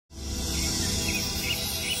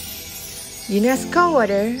UNESCO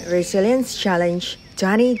Water Resilience Challenge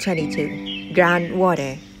 2022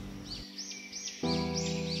 Groundwater.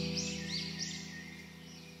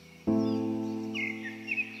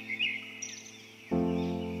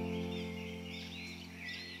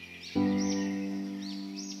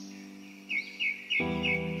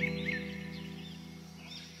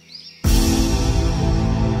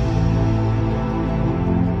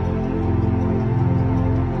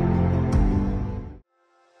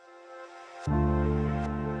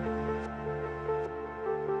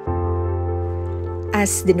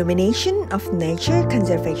 As the denomination of nature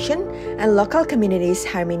conservation and local communities'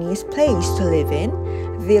 harmonious place to live in,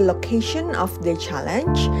 the location of the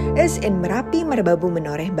challenge is in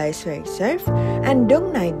Merapi-Merbabu-Menoreh Biosphere Reserve and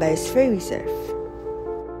Dong Nai Biosphere Reserve.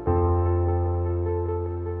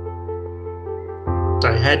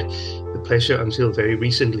 I had the pleasure until very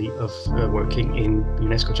recently of working in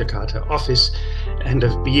UNESCO Jakarta office and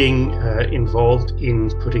of being involved in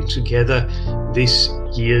putting together this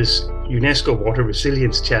year's UNESCO Water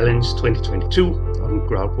Resilience Challenge 2022 on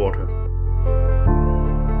groundwater.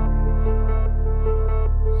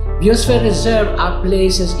 Biosphere Reserve are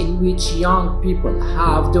places in which young people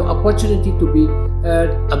have the opportunity to be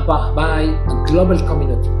heard about by a global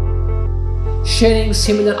community, sharing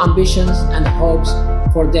similar ambitions and hopes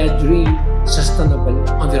for their dream sustainable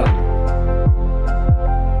environment.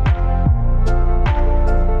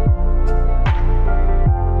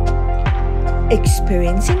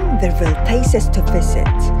 Experiencing the real places to visit,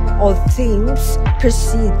 all themes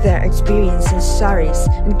precede their experience and stories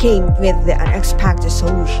and came with the unexpected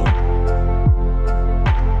solution.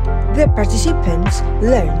 The participants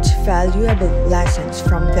learned valuable lessons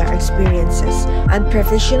from their experiences and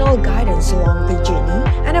professional guidance along the journey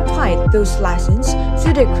and applied those lessons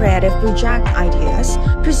to the creative project ideas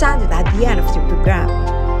presented at the end of the program.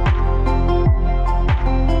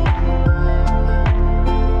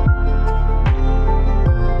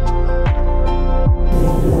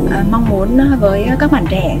 Mong muốn với các bạn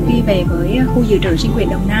trẻ khi về với khu dự trữ sinh quyển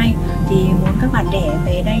Đồng Nai thì muốn các bạn trẻ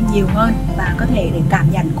về đây nhiều hơn và có thể để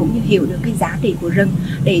cảm nhận cũng như hiểu được cái giá trị của rừng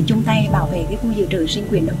để chung tay bảo vệ cái khu dự trữ sinh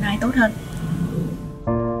quyển Đồng Nai tốt hơn.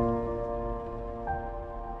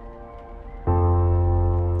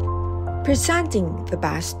 Presenting the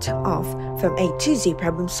best of from A to Z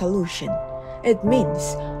problem solution. It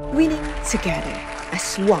means winning together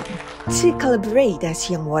as one to collaborate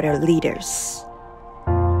as young water leaders.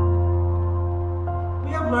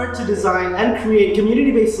 We have learned to design and create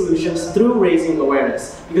community-based solutions through raising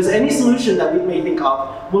awareness, because any solution that we may think of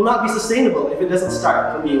will not be sustainable if it doesn't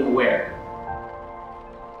start from being aware.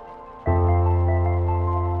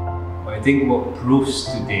 I think what proves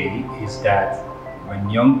today is that when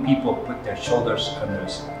young people put their shoulders under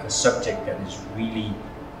a subject that is really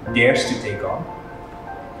theirs to take on,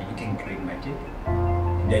 that you can create magic,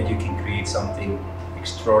 and that you can create something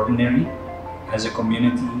extraordinary as a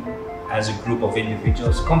community, as a group of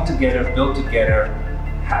individuals, come together, build together,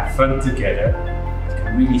 have fun together,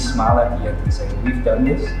 and really smile at the end and say, we've done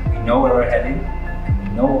this, we know where we're heading, and we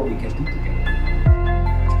know what we can do together.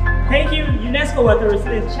 Thank you, UNESCO Water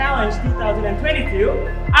Resilience Challenge 2022,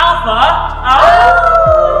 Alpha.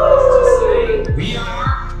 We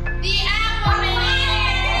are the Alpha.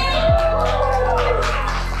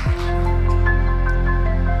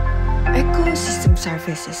 Ecosystem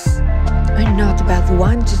services are not about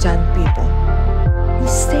 1 to 10 people.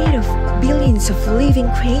 Instead of billions of living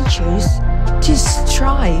creatures to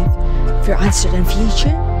strive for uncertain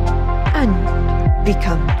future and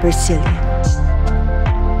become resilient.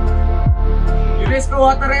 UNESCO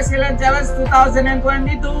Water Resilience Challenge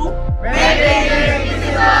 2022. Making it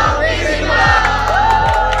visible.